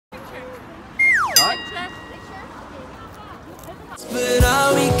Hot? But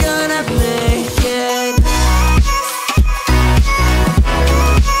are we gonna make it?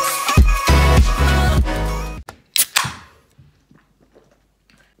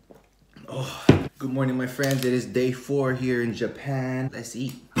 Oh, good morning, my friends. It is day 4 here in Japan. Let's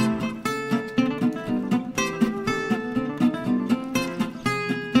eat.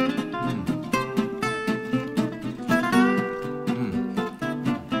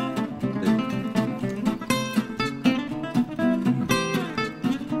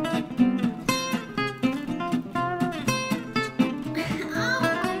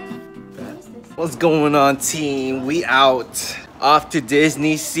 What's going on, team? We out. Off to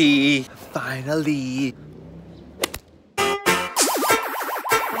Disney Sea. Finally.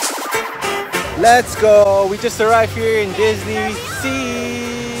 Let's go. We just arrived here in Disney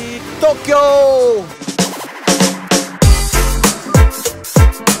Sea, Tokyo.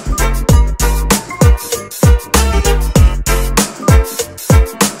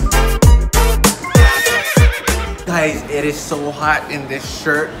 Guys, it is so hot in this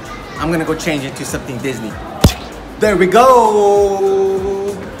shirt. I'm gonna go change into something Disney. There we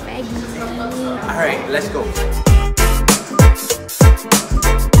go! Alright, let's go.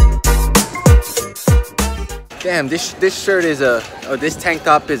 Damn, this shirt is a, this tank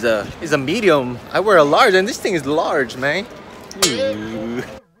top is a medium. I wear a large and this thing is large, man. Ooh.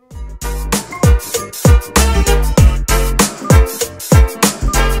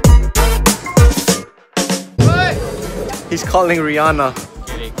 He's calling Rihanna.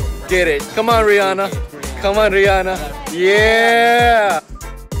 Get it. Come on, Rihanna. Come on, Rihanna. Yeah!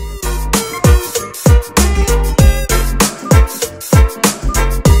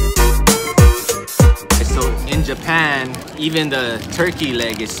 So in Japan, even the turkey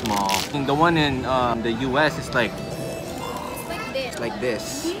leg is small. And the one in the US is like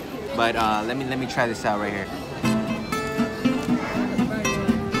this. But let me try this out right here.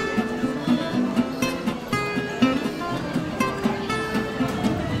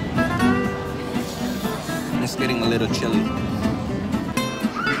 It's getting a little chilly.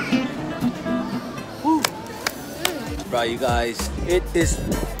 Woo. Bro, you guys, it is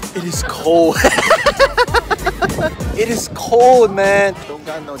cold. It is cold, man. Don't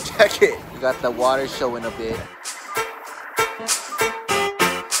got no jacket. You got the water showing a bit.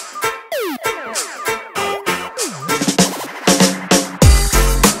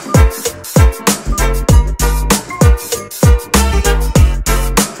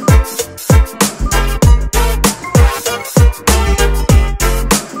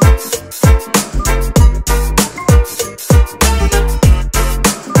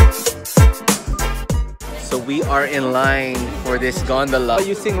 We are in line for this gondola. Are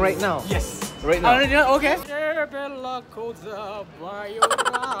you sing right now? Yes. Right now? Okay.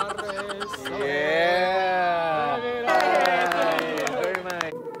 Yeah. Very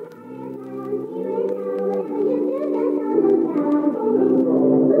nice.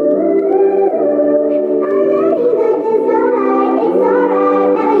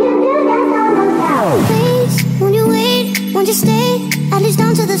 Please, won't you wait? Won't you stay? At least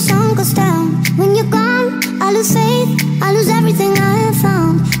down till the sun goes down. When you're gone, I lose faith, I lose everything I have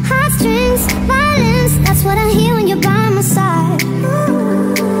found. Heartstrings, violence, that's what I hear when you're by my side.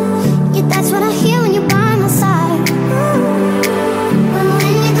 Yeah, that's what I hear when you're by my side. When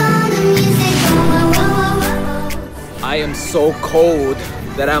you're gone, the music I am so cold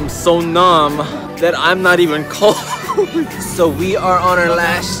that I'm so numb that I'm not even cold. So we are on our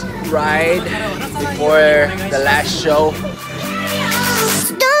last ride before the last show.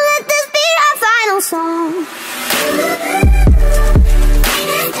 Don't let this be our final song.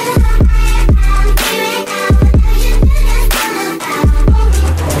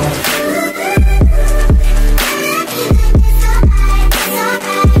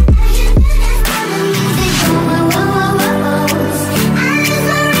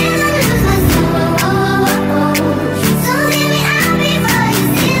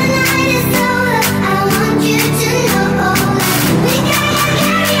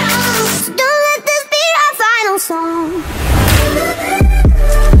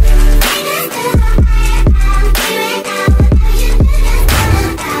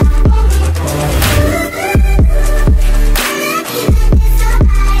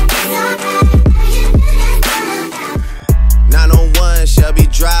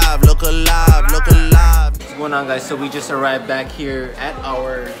 What's going on, guys? So we just arrived back here at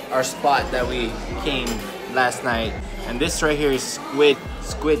our spot that we came last night, and this right here is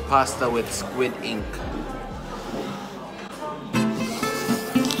squid pasta with squid ink.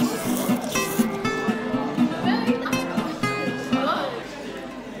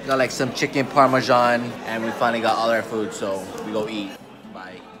 Got like some chicken parmesan, and we finally got all our food, so we go eat.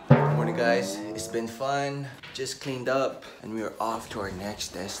 Bye. Good morning, guys. It's been fun. Just cleaned up, and we are off to our next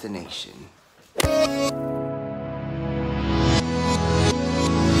destination.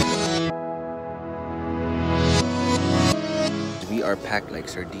 We are packed like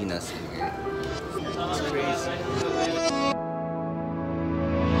sardinas in here. It's crazy.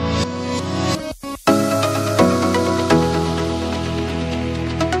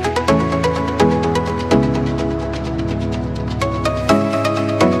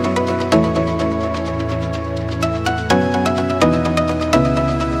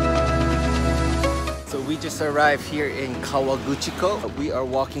 Arrived here in Kawaguchiko. We are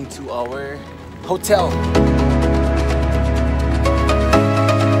walking to our hotel.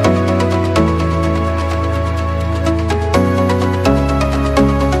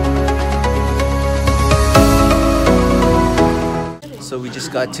 So we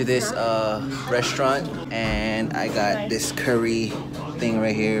just got to this restaurant, and I got this curry thing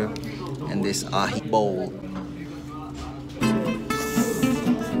right here and this ahi bowl.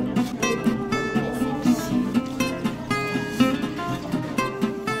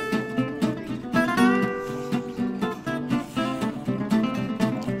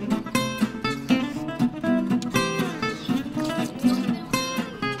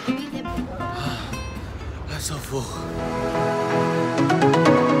 So full.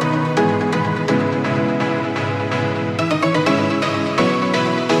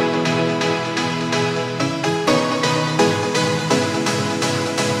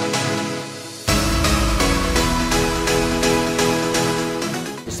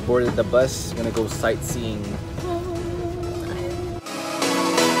 Just boarded the bus, gonna go sightseeing.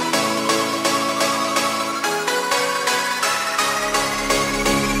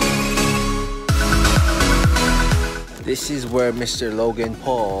 This is where Mr. Logan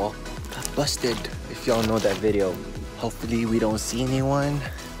Paul got busted, if y'all know that video. Hopefully we don't see anyone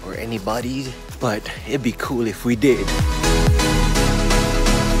or anybody, but it'd be cool if we did.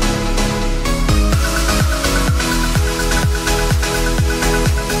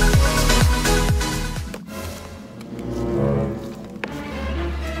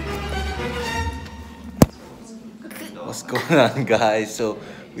 What's going on, guys? So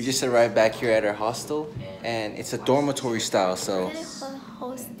we just arrived back here at our hostel, and it's a dormitory style, so...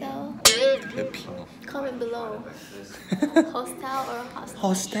 Hostel? Filipino. Comment below. Hostel or hostel?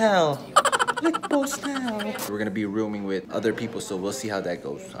 Hostel. Like hostel. We're gonna be rooming with other people, so we'll see how that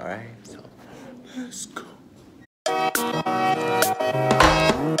goes, alright? So, let's go.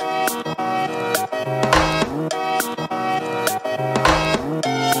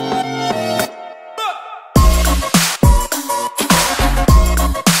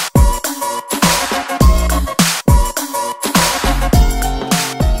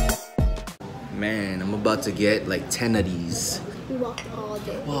 Man, I'm about to get like 10 of these. We walked all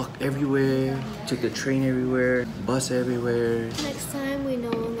day. Walked everywhere, took the train everywhere, bus everywhere. Next time we know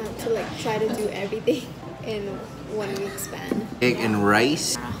not to like try to do everything in 1 week span. Egg and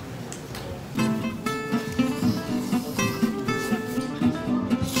rice.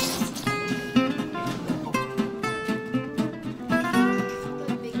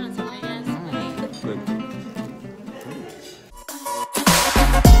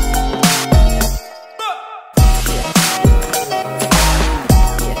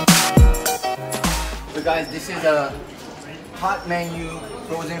 So guys, this is a hot menu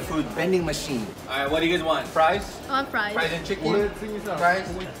frozen food vending machine. Alright, what do you guys want? Fries? I want fries. Fries and chicken? Fries?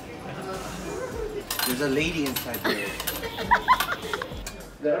 There's a lady inside there.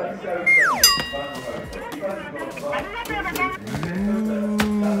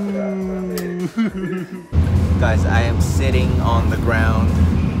 Guys, I am sitting on the ground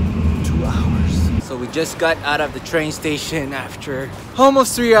 2 hours. So we just got out of the train station after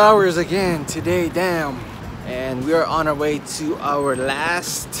almost 3 hours again today, damn. And we are on our way to our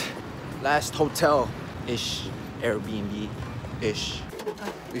last hotel-ish, Airbnb-ish.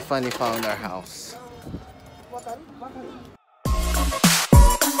 We finally found our house.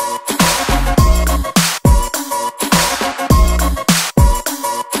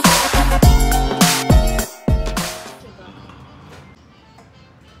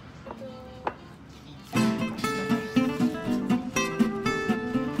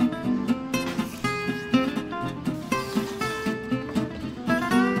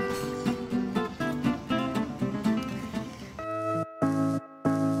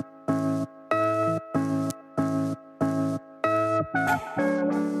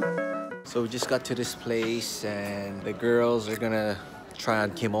 So we just got to this place and the girls are gonna try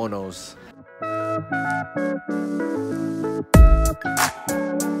on kimonos. So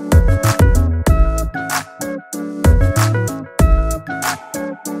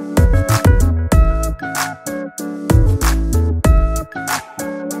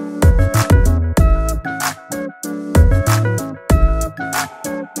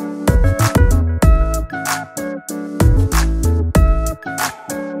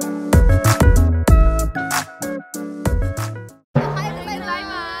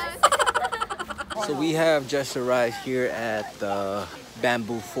we have just arrived here at the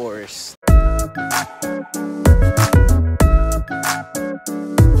bamboo forest.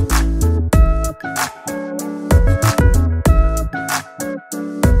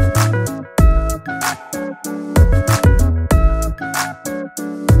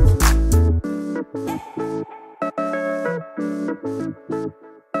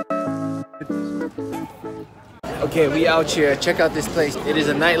 Okay, we out here. Check out this place. It is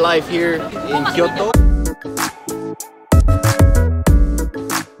a nightlife here in Kyoto.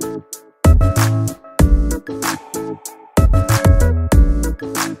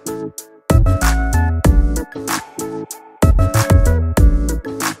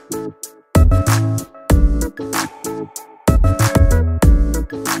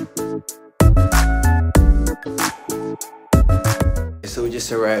 So we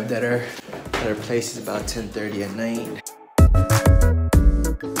just arrived at our place. Is about 10:30 at night.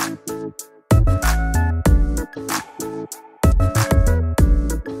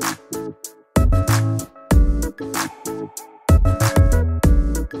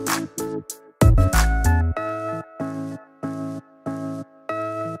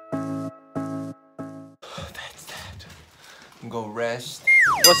 That's that. Go rest.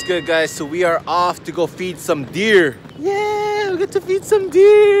 What's good, guys? So we are off to go feed some deer. Yeah, we get to feed some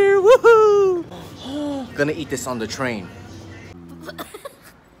deer. Woohoo! Gonna eat this on the train.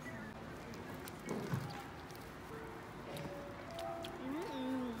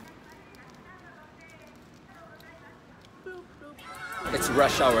 It's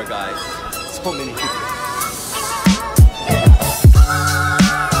rush hour, guys. So many people.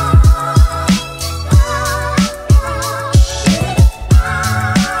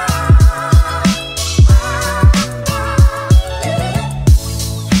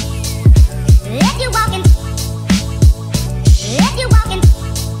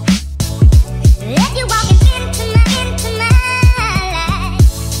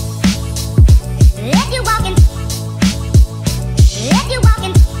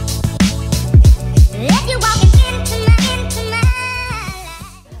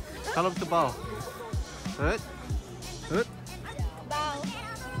 Kalap to bow. Hut. Hut. Bow.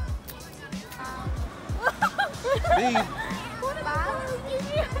 Babe.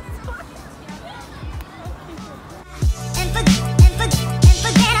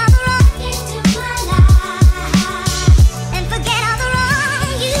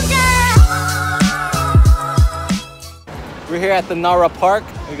 We're here at the Nara Park.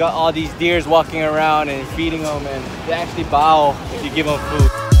 We got all these deers walking around and feeding them, and they actually bow if you give them food.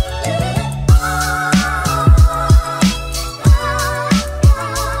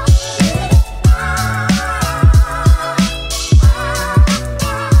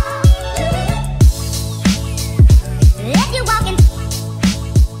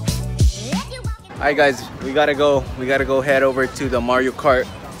 Alright guys, we gotta go head over to the Mario Kart.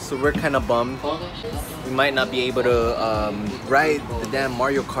 So we're kind of bummed. We might not be able to ride the damn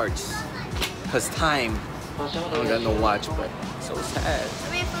Mario Karts because time. I don't got no watch, but so sad.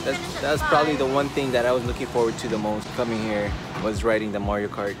 That's probably the one thing that I was looking forward to the most coming here was riding the Mario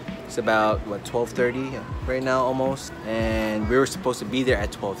Kart. It's about what, 12:30 right now almost, and we were supposed to be there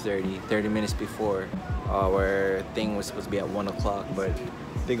at 12:30, 30 minutes before. Our thing was supposed to be at 1 o'clock, but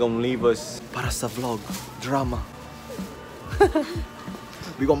they gonna leave us para sa vlog drama.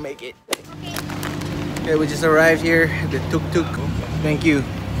 We gonna make it. Okay, we just arrived here, the tuk-tuk. Thank you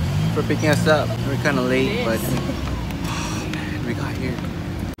for picking us up. We're kind of late, but we got here.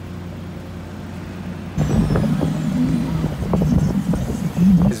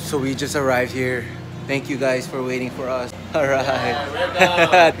 So we just arrived here. Thank you guys for waiting for us. All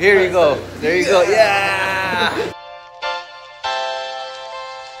right. Here you go. There you go. Yeah.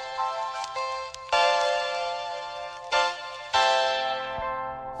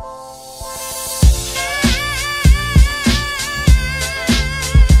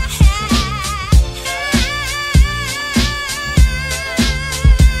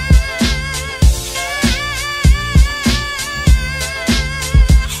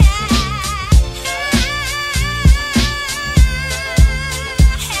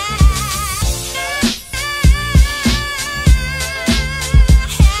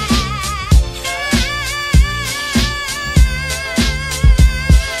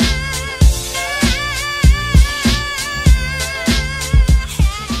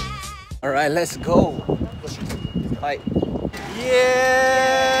 right, let's go. Fight. Yeah!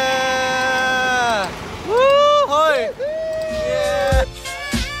 Woo! Hoy! Yeah!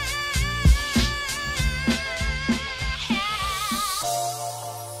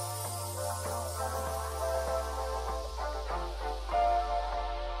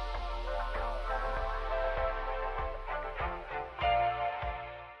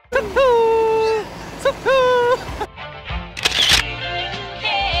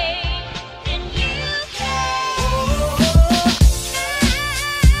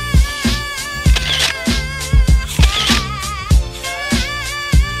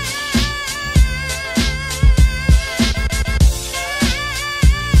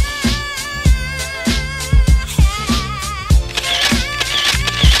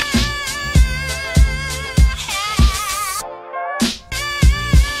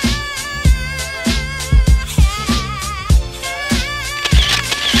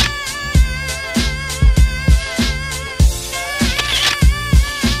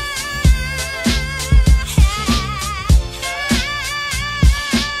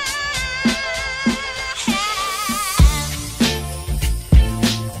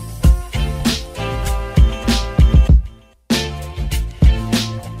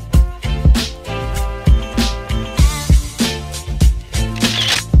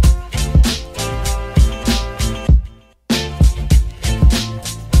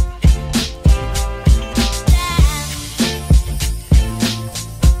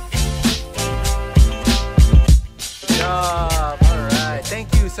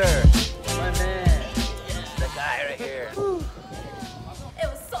 Sir, my man, the guy right here. Woo. It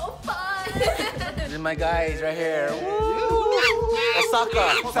was so fun. This is my guys right here. Woo.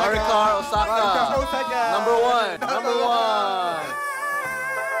 Osaka, Marikar, Osaka. Number one.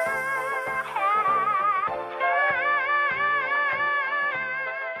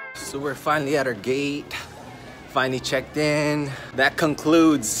 So we're finally at our gate. Finally checked in. That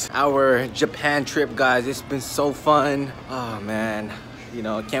concludes our Japan trip, guys. It's been so fun. Oh man. You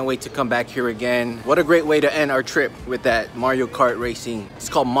know, can't wait to come back here again. What a great way to end our trip with that Mario Kart racing. It's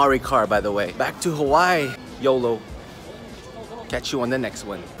called Marikar, by the way. Back to Hawaii. YOLO. Catch you on the next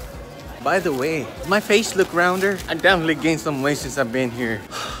one. By the way, does my face look rounder? I definitely gained some weight since I've been here.